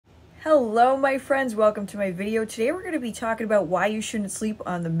Hello my friends, welcome to my video. Today we're going to be talking about why you shouldn't sleep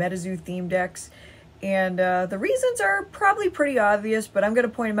on the Metazoo theme decks. And the reasons are probably pretty obvious, but I'm going to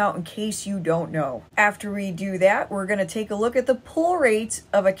point them out in case you don't know. After we do that, we're going to take a look at the pull rates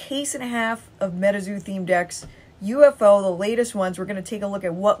of a case and a half of Metazoo theme decks. UFO, the latest ones, we're going to take a look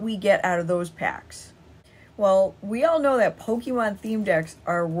at what we get out of those packs. Well, we all know that Pokemon theme decks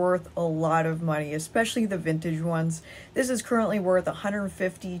are worth a lot of money, especially the vintage ones. This is currently worth $150,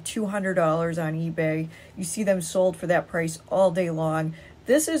 $200 on eBay. You see them sold for that price all day long.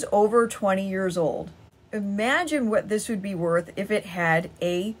 This is over 20 years old. Imagine what this would be worth if it had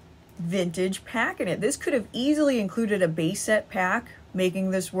a vintage pack in it. This could have easily included a base set pack, making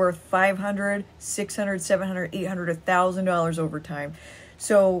this worth $500, $600, $700, $800, $1,000 over time.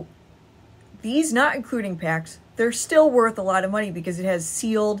 So these not including packs, they're still worth a lot of money because it has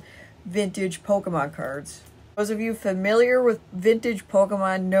sealed vintage Pokemon cards. Those of you familiar with vintage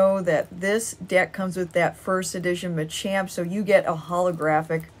Pokemon know that this deck comes with that first edition Machamp, so you get a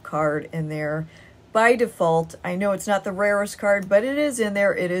holographic card in there by default. I know it's not the rarest card, but it is in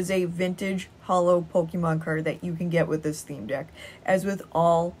there. It is a vintage holo Pokemon card that you can get with this theme deck. As with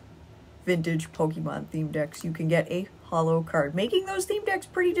all vintage Pokemon theme decks, you can get a holo card, making those theme decks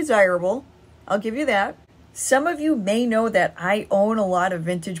pretty desirable. I'll give you that. Some of you may know that I own a lot of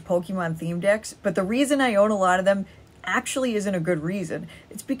vintage Pokemon theme decks, but the reason I own a lot of them actually isn't a good reason.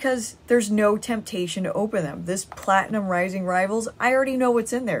 It's because there's no temptation to open them. This Platinum Rising Rivals, I already know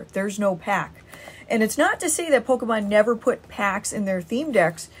what's in there. There's no pack. And it's not to say that Pokemon never put packs in their theme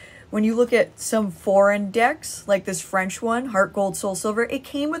decks. When you look at some foreign decks, like this French one, Heart Gold, Soul Silver, it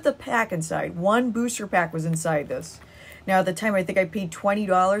came with a pack inside. One booster pack was inside this. Now, at the time, I think I paid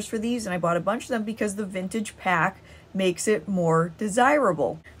 $20 for these, and I bought a bunch of them because the vintage pack makes it more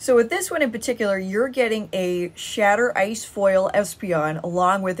desirable. So with this one in particular, you're getting a Shatter Ice Foil Espeon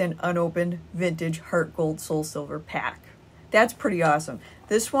along with an unopened vintage Heart Gold Soul Silver pack. That's pretty awesome.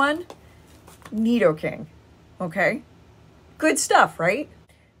 This one, Nidoking. Okay? Good stuff, right?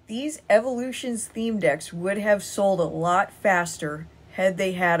 These Evolutions theme decks would have sold a lot faster had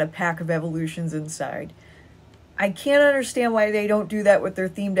they had a pack of Evolutions inside. I can't understand why they don't do that with their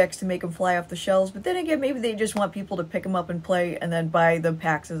theme decks to make them fly off the shelves, but then again, maybe they just want people to pick them up and play and then buy the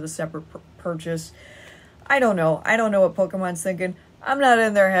packs as a separate purchase. I don't know. I don't know what Pokemon's thinking. I'm not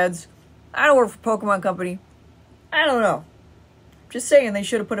in their heads. I don't work for Pokemon Company. I don't know. Just saying they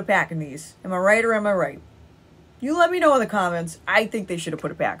should have put a pack in these. Am I right or am I right? You let me know in the comments. I think they should have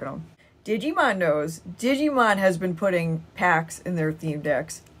put a pack in them. Digimon knows. Digimon has been putting packs in their theme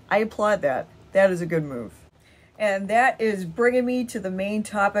decks. I applaud that. That is a good move. And that is bringing me to the main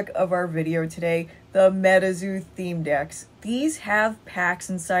topic of our video today, the Metazoo theme decks. These have packs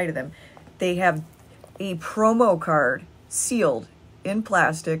inside of them. They have a promo card sealed in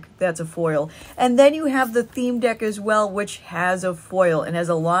plastic. That's a foil. And then you have the theme deck as well, which has a foil. And as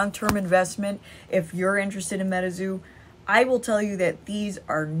a long-term investment, if you're interested in Metazoo, I will tell you that these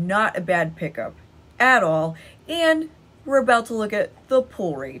are not a bad pickup at all. And we're about to look at the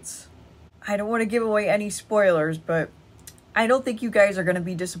pull rates. I don't want to give away any spoilers, but I don't think you guys are going to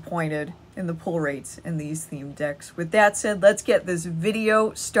be disappointed in the pull rates in these theme decks. With that said, let's get this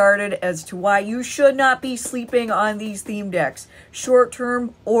video started as to why you should not be sleeping on these theme decks,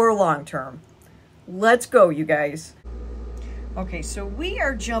 short-term or long-term. Let's go, you guys. Okay, so we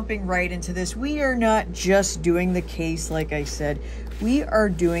are jumping right into this. We are not just doing the case, like I said. We are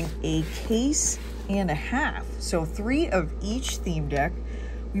doing a case and a half. So 3 of each theme deck.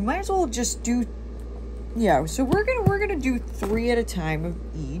 We might as well just do, yeah, so we're gonna do 3 at a time of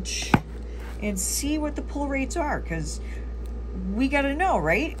each and see what the pull rates are, because we gotta know,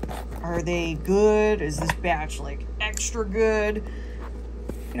 right? Are they good? Is this batch like extra good?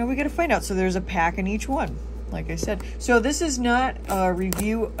 You know, we gotta find out. So there's a pack in each one, like I said. So this is not a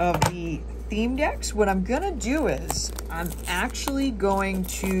review of the theme decks. What I'm gonna do is I'm actually going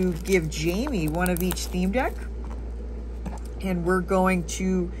to give Jamie one of each theme deck, and we're going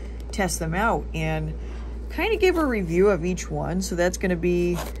to test them out and kind of give a review of each one. So that's going to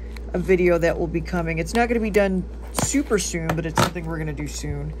be a video that will be coming. It's not going to be done super soon, but it's something we're going to do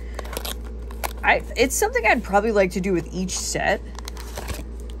soon. It's something I'd probably like to do with each set.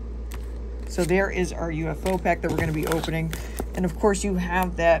 So there is our UFO pack that we're going to be opening. And of course you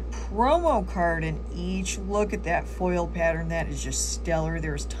have that promo card in each. Look at that foil pattern. That is just stellar.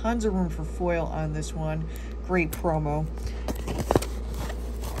 There's tons of room for foil on this one. Great promo.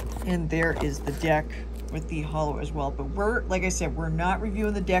 And there is the deck with the holo as well. But we're, like I said, we're not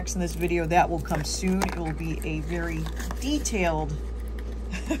reviewing the decks in this video. That will come soon. It will be a very detailed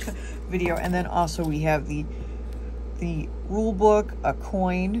video. And then also we have the rule book, a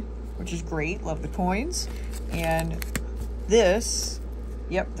coin, which is great. Love the coins. And this,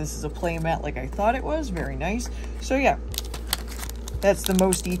 yep, this is a play mat like I thought it was. Very nice. So yeah, that's the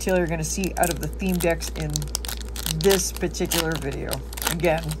most detail you're going to see out of the theme decks in this particular video.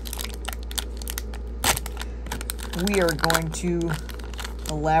 Again, we are going to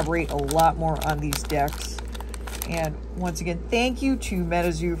elaborate a lot more on these decks. And once again, thank you to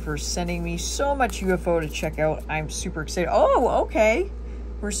Metazoo for sending me so much UFO to check out. I'm super excited. Oh, okay.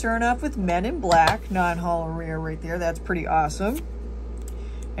 We're starting off with Men in Black, non-holo rare right there. That's pretty awesome.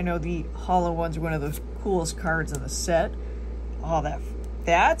 I know the holo one's one of the coolest cards in the set. Oh,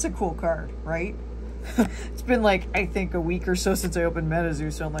 that's a cool card, right? It's been like, I think, a week or so since I opened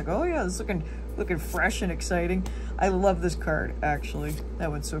Metazoo, so I'm like, oh yeah, this is looking fresh and exciting. I love this card, actually.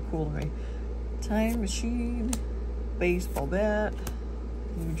 That one's so cool to me. Time Machine, Baseball Bat,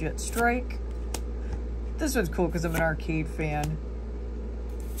 New Jet Strike. This one's cool because I'm an arcade fan.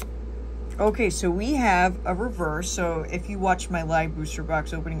 Okay, so we have a reverse. So if you watch my live booster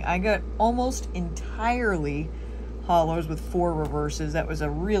box opening, I got almost entirely holos with 4 reverses. That was a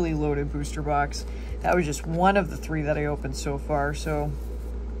really loaded booster box. That was just one of the 3 that I opened so far. So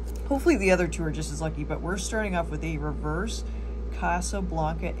hopefully the other 2 are just as lucky, but we're starting off with a reverse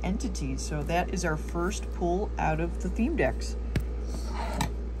Casablanca entity. So that is our first pull out of the theme decks.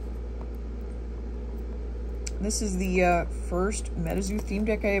 This is the first Metazoo theme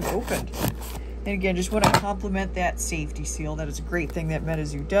deck I have opened. And again, just want to compliment that safety seal. That is a great thing that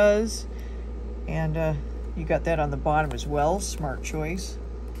Metazoo does. And you got that on the bottom as well. Smart choice.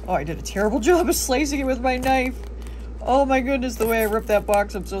 Oh, I did a terrible job of slicing it with my knife. Oh my goodness, the way I ripped that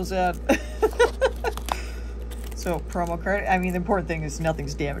box, I'm so sad. So, promo card. I mean, the important thing is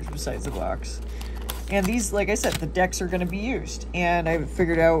nothing's damaged besides the box. And these, like I said, the decks are going to be used. And I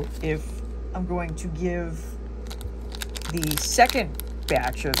figured out if I'm going to give the second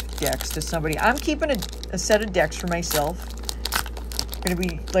batch of decks to somebody. I'm keeping a set of decks for myself. I'm going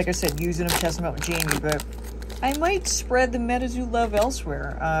to be, like I said, using them, testing them out with Jamie, but I might spread the Metazoo love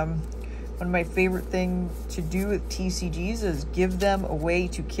elsewhere. One of my favorite things to do with TCGs is give them away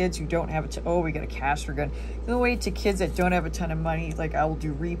to kids who don't have oh, we got a caster gun. Give them away to kids that don't have a ton of money. Like, I will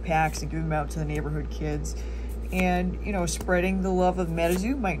do repacks and give them out to the neighborhood kids. And, you know, spreading the love of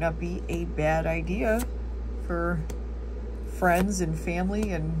Metazoo might not be a bad idea for friends and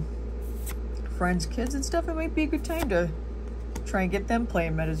family and friends' kids and stuff. It might be a good time to try and get them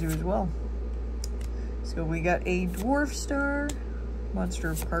playing Metazoo as well. So we got a Dwarf Star,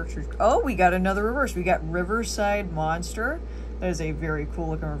 Monster of Partridge. Oh, we got another reverse. We got Riverside Monster. That is a very cool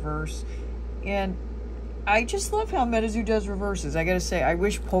looking reverse. And I just love how Metazoo does reverses. I gotta say, I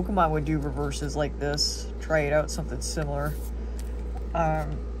wish Pokemon would do reverses like this. Try it out, something similar.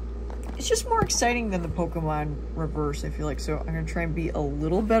 It's just more exciting than the Pokemon reverse, I feel like. So I'm gonna try and be a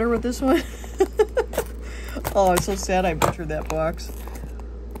little better with this one. Oh, I'm so sad I butchered that box.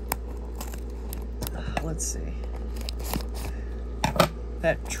 Let's see.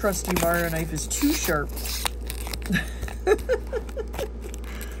 That trusty Mario knife is too sharp.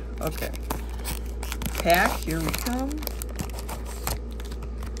 Okay. Pack, here we come.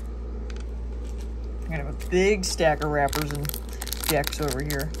 I'm gonna have a big stack of wrappers and decks over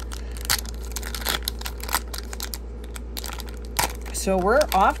here. So we're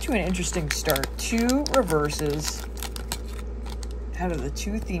off to an interesting start. 2 reverses out of the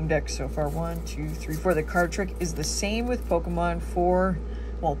 2 theme decks so far. 1, 2, 3, 4. The card trick is the same with Pokemon 4.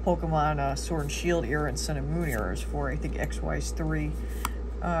 Well, Pokemon Sword and Shield era and Sun and Moon era is 4. I think XY is 3.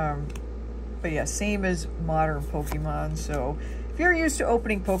 But yeah, same as modern Pokemon. So if you're used to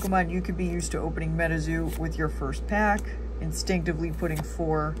opening Pokemon, you could be used to opening Metazoo with your first pack. Instinctively putting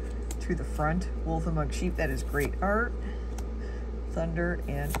 4 to the front. Wolf Among Sheep, that is great art. Thunder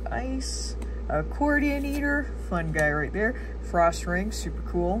and Ice. Accordion Eater, fun guy right there. Frost Ring, super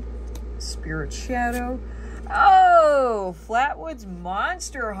cool. Spirit Shadow. Oh, Flatwoods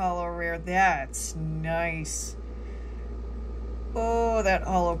Monster Holo Rare. That's nice. Oh, that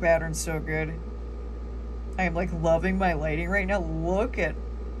holo pattern's so good. I am like loving my lighting right now. Look at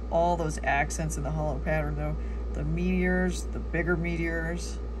all those accents in the holo pattern though. The meteors, the bigger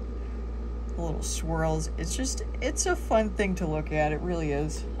meteors, the little swirls. It's just, it's a fun thing to look at. It really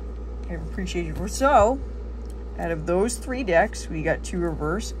is. I appreciate you. So, out of those 3 decks, we got 2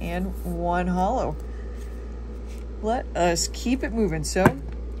 reverse and 1 holo. Let us keep it moving. So,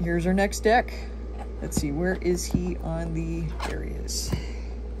 here's our next deck. Let's see, where is he on the, there he is.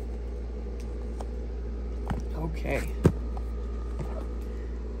 Okay.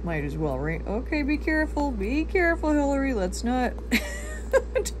 Might as well, right? Okay, be careful, Hillary. Let's not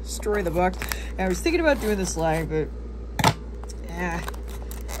destroy the box. I was thinking about doing this live, but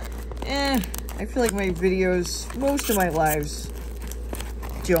I feel like my videos, most of my lives,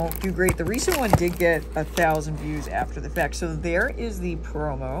 don't do great. The recent one did get 1,000 views after the fact. So there is the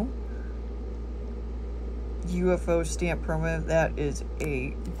promo. UFO stamp promo. That is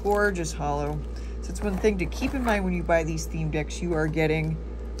a gorgeous holo. So it's one thing to keep in mind when you buy these theme decks. You are getting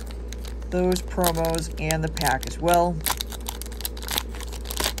those promos and the pack as well.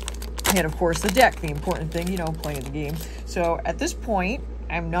 And of course the deck, the important thing, you know, playing the game. So at this point,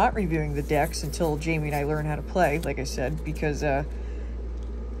 I'm not reviewing the decks until Jamie and I learn how to play, like I said, because I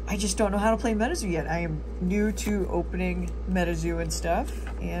just don't know how to play Metazoo yet. I am new to opening Metazoo and stuff,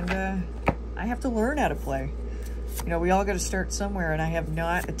 and I have to learn how to play. You know, we all got to start somewhere, and I have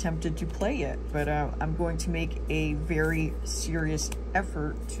not attempted to play yet, but I'm going to make a very serious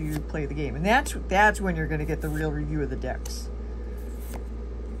effort to play the game. And that's when you're going to get the real review of the decks.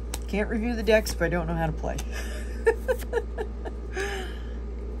 Can't review the decks if I don't know how to play.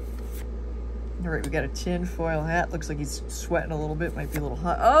 All right, we got a tin foil hat. Looks like he's sweating a little bit. Might be a little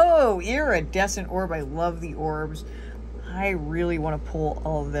hot. Oh, iridescent orb. I love the orbs. I really want to pull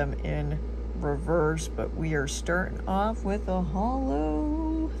all of them in reverse, but we are starting off with a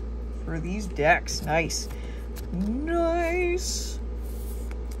holo for these decks. Nice. Nice.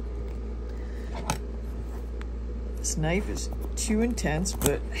 This knife is too intense,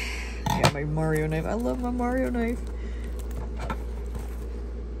 but yeah, my Mario knife. I love my Mario knife.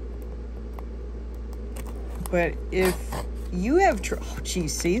 But if you have oh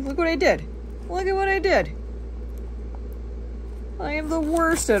geez, see, look what I did. Look at what I did. I am the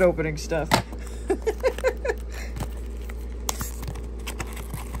worst at opening stuff.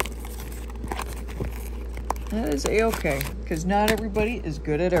 That is a-okay, because not everybody is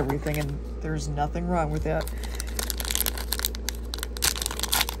good at everything, and there's nothing wrong with that.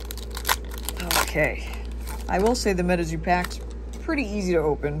 Okay. I will say the Metazoo pack's pretty easy to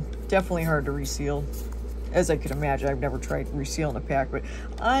open. Definitely hard to reseal. As I could imagine, I've never tried resealing a pack, but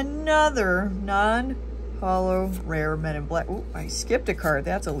another non-holo rare Men in Black. Oh, I skipped a card.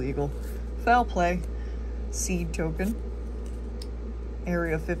 That's illegal. Foul play. Seed token.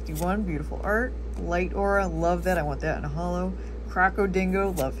 Area 51. Beautiful art. Light aura. Love that. I want that in a holo.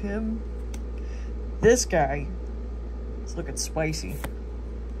 Crocodingo. Love him. This guy is looking spicy.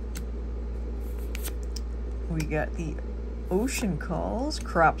 We got the Ocean Calls,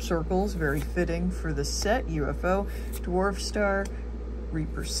 Crop Circles, very fitting for the set. UFO, Dwarf Star,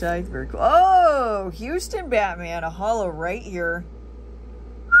 Reaper Scythe, very cool. Oh, Houston Batman, a holo right here.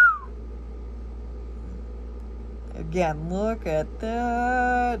 Again, look at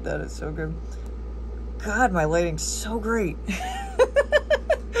that. That is so good. God, my lighting's so great.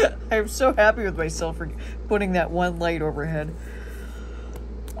 I'm so happy with myself for putting that one light overhead.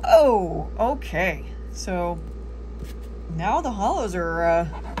 Oh, okay. So now the holos are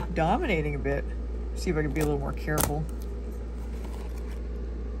dominating a bit. See if I can be a little more careful.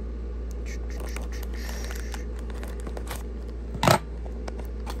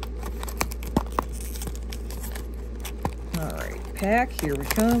 All right, pack, here we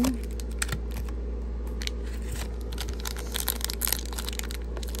come.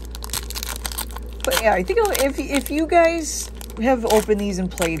 But yeah, I think if you guys have opened these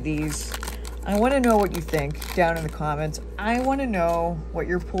and played these, I want to know what you think down in the comments. I want to know what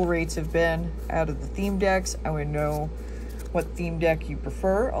your pull rates have been out of the theme decks. I want to know what theme deck you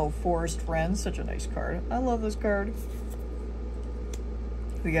prefer. Oh, Forest Friends, such a nice card. I love this card.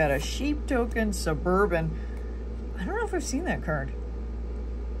 We got a Sheep Token, Suburban. I don't know if I've seen that card.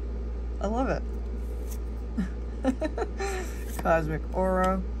 I love it. Cosmic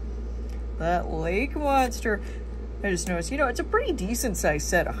Aura. That Lake Monster. I just noticed, you know, it's a pretty decent size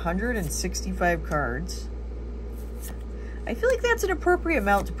set, 165 cards. I feel like that's an appropriate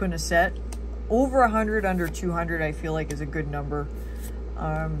amount to put in a set. Over 100, under 200, I feel like is a good number.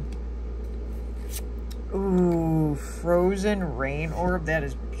 Ooh, Frozen Rain Orb, that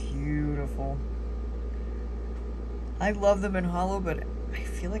is beautiful. I love them in holo, but I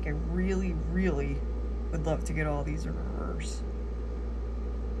feel like I really, really would love to get all these in reverse.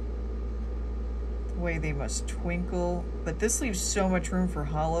 Way they must twinkle, but this leaves so much room for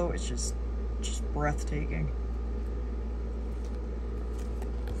holo. It's just breathtaking.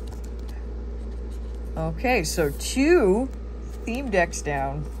 Okay, so 2 theme decks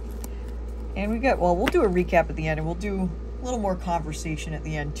down, and we got, well, we'll do a recap at the end, and we'll do a little more conversation at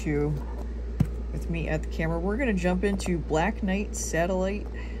the end too with me at the camera. We're gonna jump into Black Knight Satellite,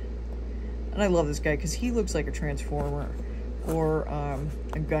 and I love this guy because he looks like a Transformer or a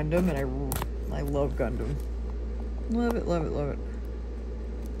Gundam, and I love Gundam. Love it, love it, love it.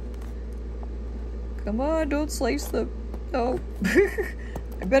 Come on, don't slice the... Oh.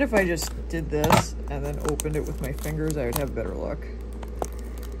 I bet if I just did this and then opened it with my fingers, I would have better luck.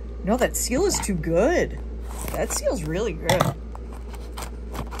 No, that seal is too good. That seal's really good.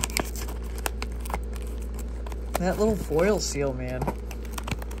 That little foil seal, man.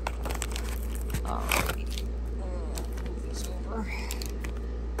 Alright. Move this over.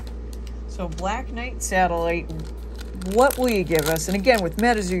 So, Black Knight Satellite. What will you give us? And again, with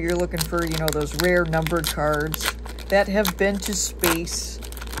Metazoo, you're looking for, you know, those rare numbered cards that have been to space.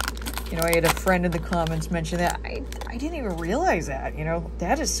 You know, I had a friend in the comments mention that. I didn't even realize that, you know.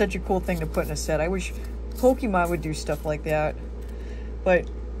 That is such a cool thing to put in a set. I wish Pokemon would do stuff like that. But,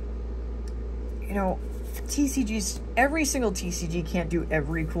 you know, TCGs, every single TCG can't do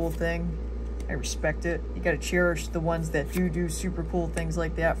every cool thing. I respect it. You gotta cherish the ones that do super cool things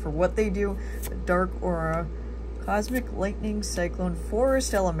like that for what they do. The Dark Aura, Cosmic Lightning, Cyclone,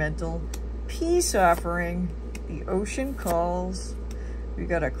 Forest Elemental, Peace Offering, The Ocean Calls. We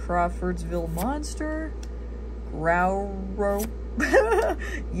got a Crawfordsville Monster, Growro,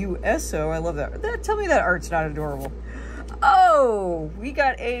 USO. I love that. Tell me that art's not adorable. Oh, we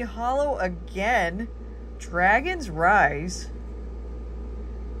got a holo again. Dragon's Rise.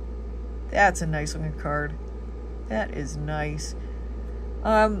 That's a nice looking card. That is nice.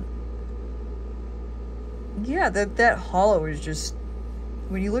 Yeah, that holo is just,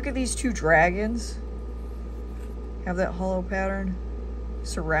 when you look at these two dragons, have that holo pattern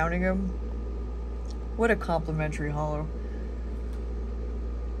surrounding them. What a complimentary holo.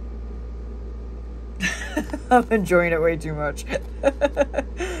 I'm enjoying it way too much.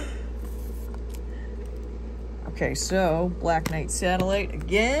 Okay, so Black Knight Satellite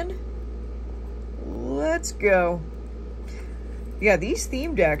again. Let's go. Yeah, these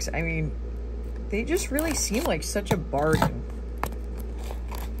theme decks, I mean, they just really seem like such a bargain.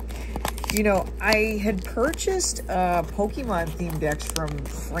 You know, I had purchased Pokemon theme decks from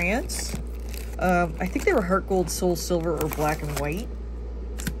France. I think they were Heart Gold, Soul Silver, or Black and White.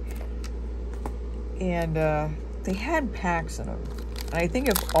 And they had packs in them. And I think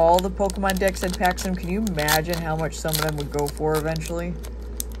if all the Pokemon decks had packs in them, can you imagine how much some of them would go for eventually?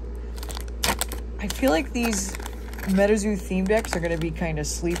 I feel like these Metazoo theme decks are going to be kind of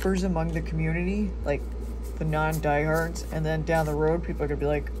sleepers among the community, like the non-diehards, and then down the road people are going to be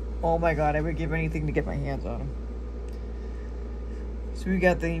like, oh my god, I would give anything to get my hands on them. So we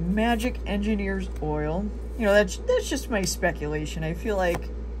got the Magic Engineer's Oil. You know, that's just my speculation. I feel like,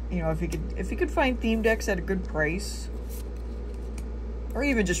 you know, if you could find theme decks at a good price, or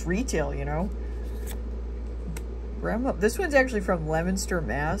even just retail, you know. This one's actually from Leominster,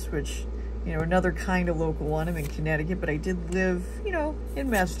 Mass, which, you know, another kind of local one. I'm in Connecticut, but I did live, you know, in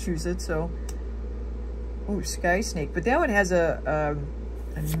Massachusetts, so. Oh, Sky Snake. But that one has a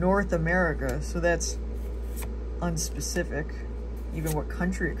North America, so that's unspecific. Even what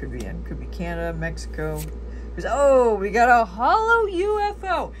country it could be in. Could be Canada, Mexico. Oh, we got a holo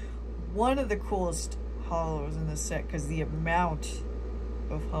UFO. One of the coolest holos in this set, because the amount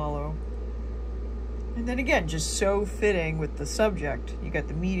of holo. And then again, just so fitting with the subject. You got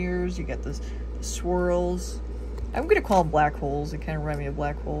the meteors, you got the swirls. I'm going to call them black holes. They kind of remind me of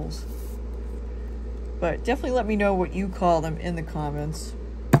black holes. But definitely let me know what you call them in the comments.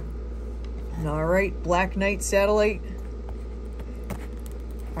 Alright, Black Knight Satellite.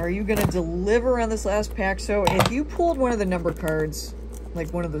 Are you going to deliver on this last pack? So if you pulled one of the number cards,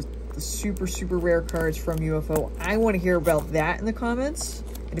 like one of the super rare cards from UFO, I want to hear about that in the comments.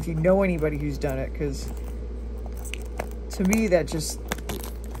 And if you know anybody who's done it, because to me that just,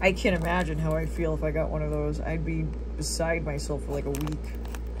 I can't imagine how I'd feel if I got one of those. I'd be beside myself for like a week.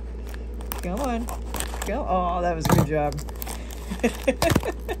 Come on. Go. Oh, that was a good job.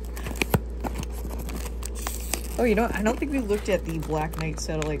 Oh, you know, I don't think we looked at the Black Knight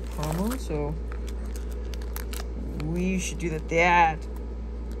Satellite promo, so we should do that.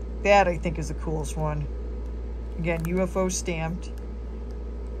 That I think is the coolest one. Again, UFO stamped.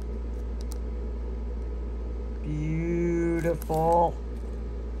 Beautiful.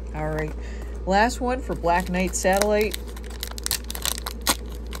 All right, last one for Black Knight Satellite.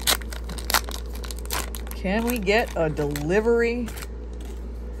 Can we get a delivery?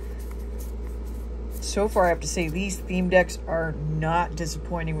 So far, I have to say these theme decks are not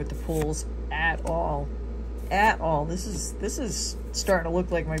disappointing with the pulls at all. At all. This is starting to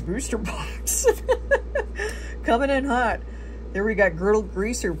look like my booster box. Coming in hot. There we got Girdle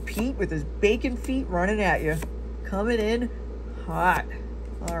Greaser Pete with his bacon feet running at you. Coming in hot.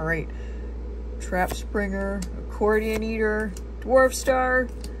 All right. Trap Springer, Accordion Eater, Dwarf Star,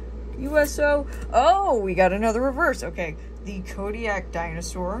 USO. Oh, we got another reverse. Okay, the Kodiak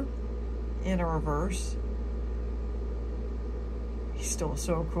Dinosaur in a reverse. He's still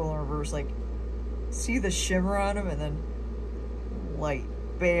so cool in reverse. Like, see the shimmer on him and then light.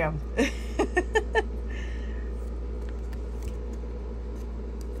 Bam.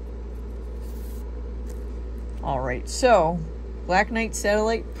 Alright, so Black Knight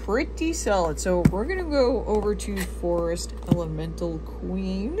Satellite, pretty solid. So we're going to go over to Forest Elemental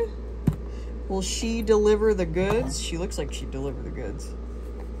Queen. Will she deliver the goods? She looks like she'd deliver the goods.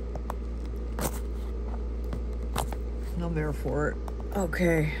 I'm there for it.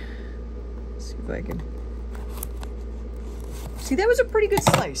 Okay. Let's see if I can... See, that was a pretty good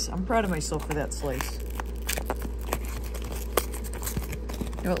slice. I'm proud of myself for that slice.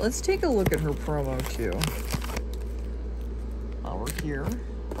 You know what, let's take a look at her promo, too. While we're here.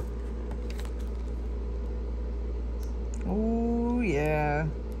 Oh, yeah.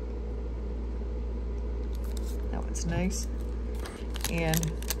 That one's nice.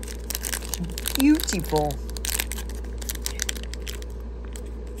 And beautiful.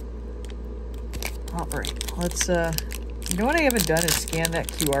 Alright, let's, you know what I haven't done is scan that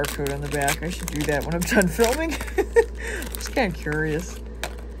QR code on the back. I should do that when I'm done filming. I'm just kind of curious.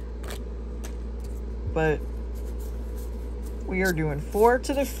 But we are doing 4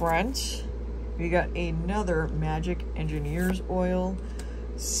 to the front. We got another Magic Engineer's Oil,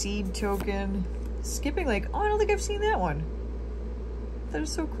 Seed Token, Skipping Lake. Oh, I don't think I've seen that one. That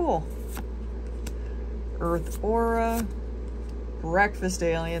is so cool. Earth Aura, Breakfast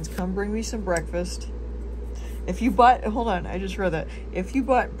Aliens. Come bring me some breakfast. If you bought, hold on, I just read that. If you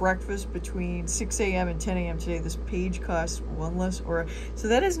bought breakfast between 6 a.m. and 10 a.m. today, this page costs 1 less aura. So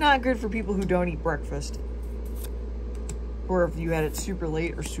that is not good for people who don't eat breakfast. Or if you had it super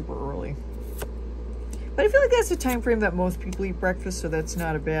late or super early. But I feel like that's the time frame that most people eat breakfast, so that's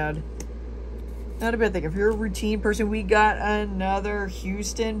not a bad thing. If you're a routine person, we got another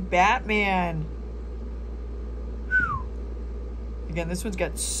Houston Batman. Whew. Again, this one's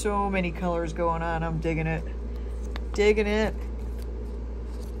got so many colors going on. I'm digging it. Digging it.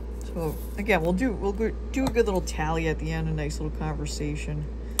 So again, we'll do a good little tally at the end, a nice little conversation.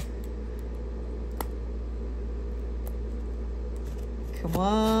 Come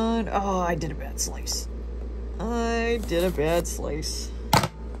on. Oh, I did a bad slice. I did a bad slice.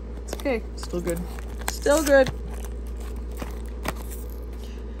 It's okay. Still good. Still good.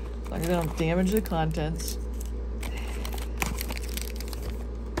 As long as I don't damage the contents.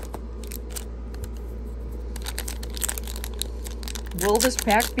 Will this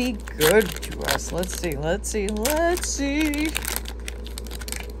pack be good to us? Let's see. Let's see. Let's see.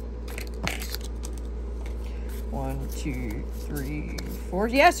 1, 2, 3, 4.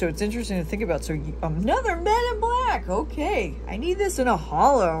 Yeah, so it's interesting to think about. So another Men in Black. Okay. I need this in a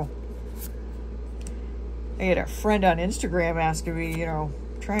holo. I had a friend on Instagram asking me, you know,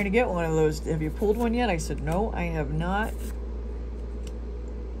 trying to get one of those. Have you pulled one yet? I said, no, I have not.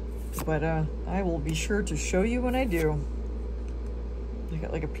 But I will be sure to show you when I do. I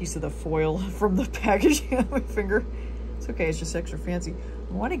got like a piece of the foil from the packaging on my finger. It's okay, it's just extra fancy.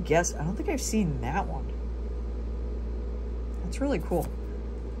 I want to guess, I don't think I've seen that one. That's really cool.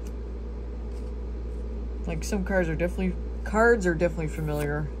 Like some cards are definitely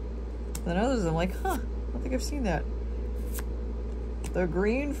familiar. Then others I'm like, huh, I don't think I've seen that. The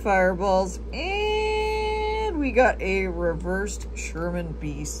green fireballs, and we got a reversed Sherman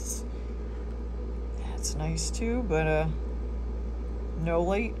Beasts. That's nice too, but no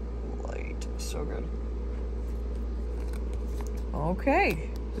light. So good. Okay,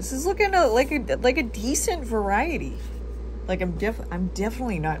 this is looking like a decent variety. Like I'm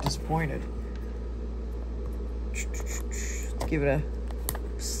definitely not disappointed. Give it a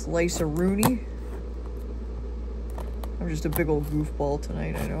slice of Rooney. I'm just a big old goofball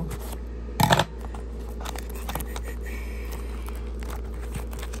tonight, I know.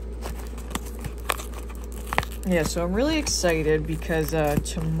 Yeah, so I'm really excited because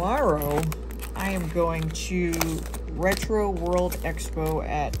tomorrow I am going to Retro World Expo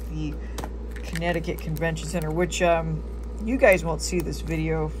at the Connecticut Convention Center, which you guys won't see this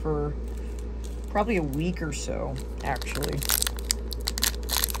video for probably a week or so, actually.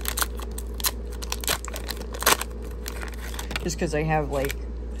 Just because I have like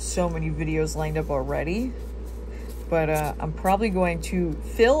so many videos lined up already. But I'm probably going to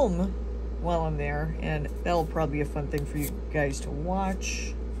film while I'm there, and that'll probably be a fun thing for you guys to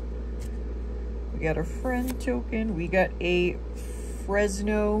watch. We got a friend token. We got a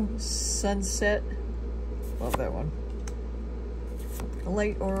Fresno Sunset. Love that one. A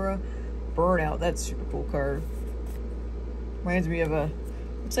Light Aura Burnout. That's a super cool card. Reminds me of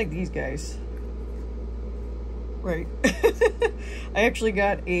looks like these guys. Right. I actually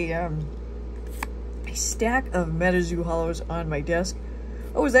got a a stack of Metazoo hollows on my desk.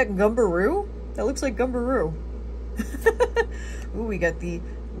 Oh, is that Gumbaroo? That looks like Gumbaroo. Ooh, we got the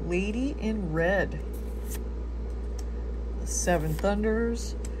Lady in Red. The Seven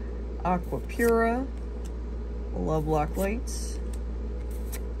Thunders. Aquapura. Lovelock Lights.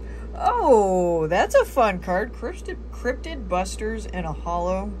 Oh, that's a fun card. Cryptid Busters and a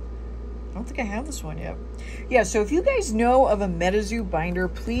hollow. I don't think I have this one yet. Yeah, so if you guys know of a Metazoo binder,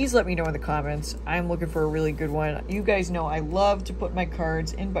 please let me know in the comments. I'm looking for a really good one. You guys know I love to put my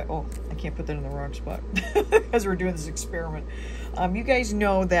cards in by... Oh, I can't put that in the wrong spot as we're doing this experiment. You guys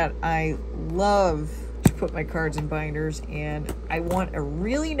know that I love to put my cards in binders, and I want a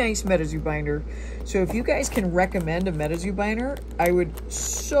really nice Metazoo binder. So if you guys can recommend a Metazoo binder, I would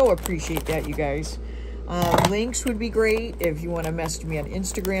so appreciate that, you guys. Links would be great. If you want to message me on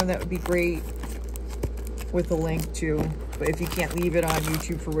Instagram, that would be great with a link too. But if you can't leave it on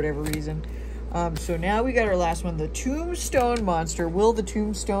YouTube for whatever reason. So now we got our last one, the Tombstone Monster. Will the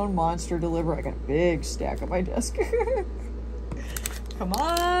Tombstone Monster deliver? I got a big stack on my desk. Come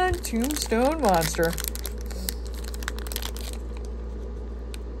on, Tombstone Monster.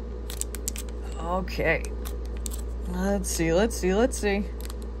 Okay. Let's see. If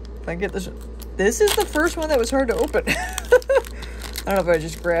I can get this. This is the first one that was hard to open. I don't know if I was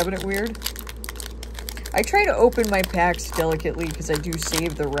just grabbing it weird. I try to open my packs delicately because I do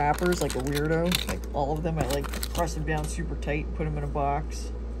save the wrappers like a weirdo. Like all of them, I like press them down super tight and put them in a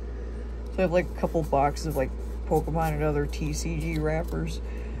box. So I have like a couple boxes of like Pokemon and other TCG wrappers.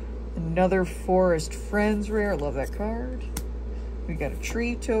 Another Forest Friends rare. I love that card. We got a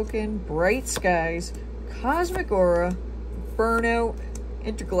Tree Token, Bright Skies, Cosmic Aura, Burnout,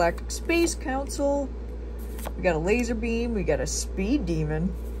 Intergalactic Space Council. We got a Laser Beam. We got a Speed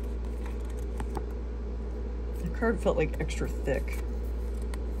Demon. The card felt like extra thick.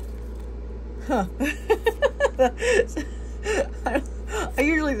 Huh. I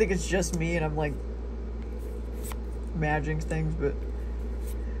usually think it's just me and I'm like imagining things, but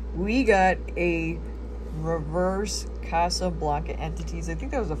we got a Reverse Casablanca Entities. I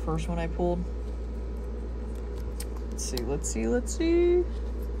think that was the first one I pulled. Let's see.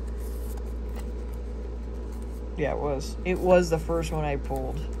 Yeah, it was. It was the first one I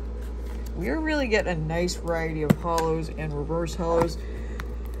pulled. We're really getting a nice variety of hollows and reverse hollows.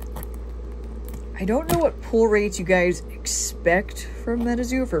 I don't know what pull rates you guys expect from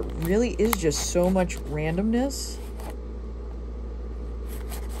Metazoo, if it really is just so much randomness.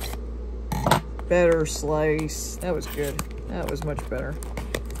 Better Slice. That was good. That was much better.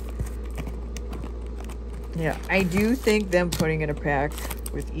 Yeah, I do think them putting in a pack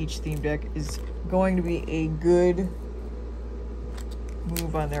with each theme deck is going to be a good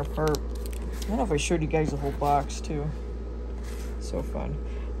move on their part. I don't know if I showed you guys the whole box too. So fun.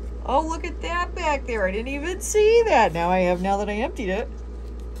 Oh, look at that back there. I didn't even see that. Now I have, now that I emptied it.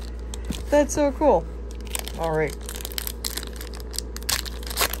 That's so cool. All right.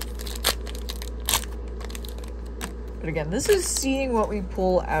 But again, this is seeing what we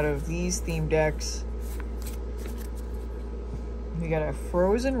pull out of these theme decks. We got a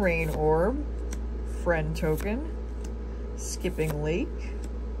Frozen Rain Orb, Friend Token, Skipping Lake,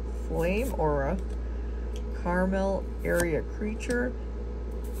 Flame Aura, Caramel Area Creature.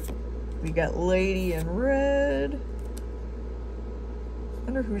 We got Lady in Red. I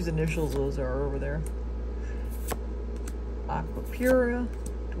wonder whose initials those are over there. Aquapura,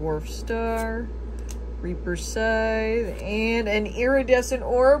 Dwarf Star, Reaper Scythe, and an Iridescent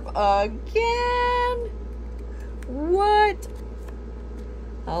Orb again. What?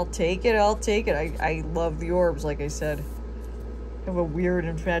 I'll take it. I love the orbs, like I said. I have a weird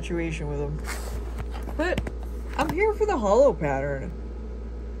infatuation with them. But I'm here for the hollow pattern.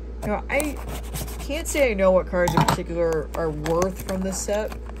 You know, I can't say I know what cards in particular are worth from this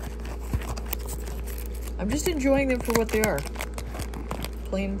set. I'm just enjoying them for what they are.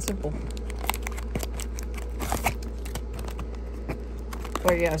 Plain and simple.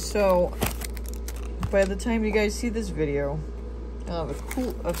 But yeah, so by the time you guys see this video, I'll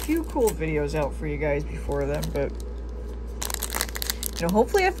have a few cool videos out for you guys before then, but you know,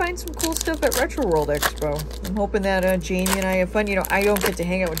 hopefully I find some cool stuff at Retro World Expo. I'm hoping that Jamie and I have fun. You know, I don't get to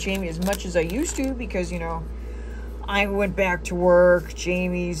hang out with Jamie as much as I used to because, you know, I went back to work.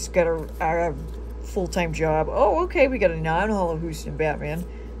 Jamie's got a full-time job. Oh, okay, we got a non-Hollow Houston Batman.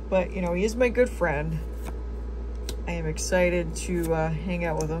 But, you know, he is my good friend. I am excited to hang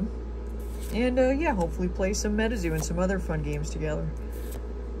out with him. And, yeah, hopefully play some Metazoo and some other fun games together.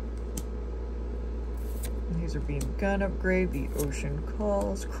 These are being Gun Upgrade, the Ocean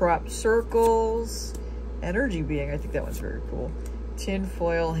Calls, Crop Circles, Energy Being. I think that one's very cool.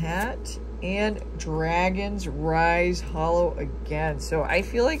 Tinfoil Hat, and Dragon's Rise Hollow again. So I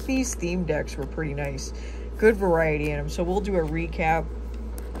feel like these theme decks were pretty nice. Good variety in them. So we'll do a recap.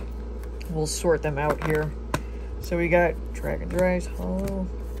 We'll sort them out here. So we got Dragon's Rise Hollow,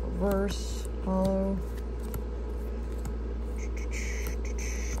 Reverse Hollow.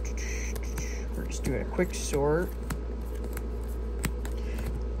 We're just doing a quick sort.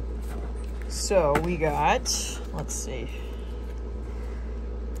 So we got, let's see.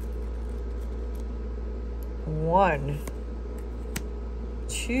 1,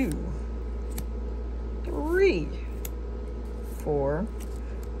 2, 3, 4,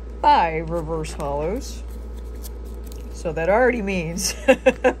 5 reverse hollows. So that already means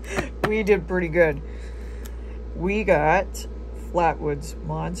we did pretty good. We got Flatwoods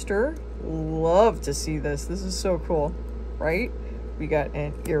Monster. Love to see this. This is so cool, right? We got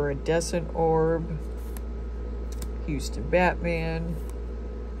an Iridescent Orb, Houston Batman,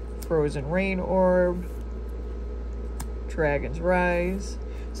 Frozen Rain Orb, Dragon's Rise.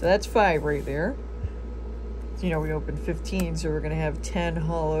 So that's 5 right there. You know, we opened 15, so we're going to have 10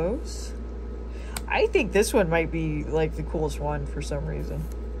 hollows. I think this one might be like the coolest one for some reason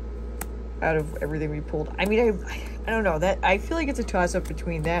out of everything we pulled. I mean, I don't know. That I feel like it's a toss-up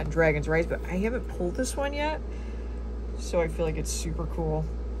between that and Dragon's Rise, but I haven't pulled this one yet. So I feel like it's super cool.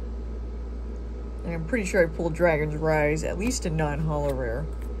 And I'm pretty sure I pulled Dragon's Rise, at least a non-holo rare.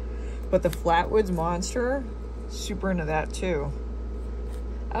 But the Flatwoods Monster, super into that too.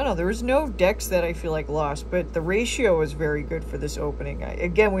 I don't know, there was no decks that I feel like lost, but the ratio was very good for this opening.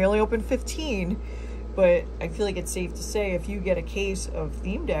 Again, we only opened 15, but I feel like it's safe to say if you get a case of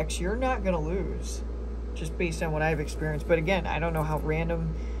theme decks, you're not going to lose, just based on what I've experienced. But again, I don't know how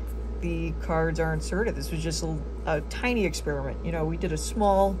random the cards are inserted. This was just a tiny experiment. You know, we did a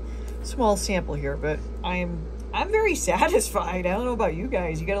small sample here, but I'm very satisfied. I don't know about you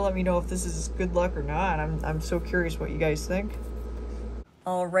guys. You got to let me know if this is good luck or not. I'm so curious what you guys think.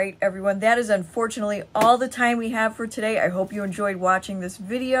 All right, everyone, that is unfortunately all the time we have for today. I hope you enjoyed watching this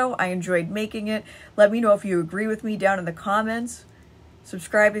video. I enjoyed making it. Let me know if you agree with me down in the comments.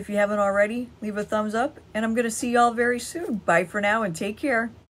 Subscribe if you haven't already. Leave a thumbs up, and I'm going to see y'all very soon. Bye for now, and take care.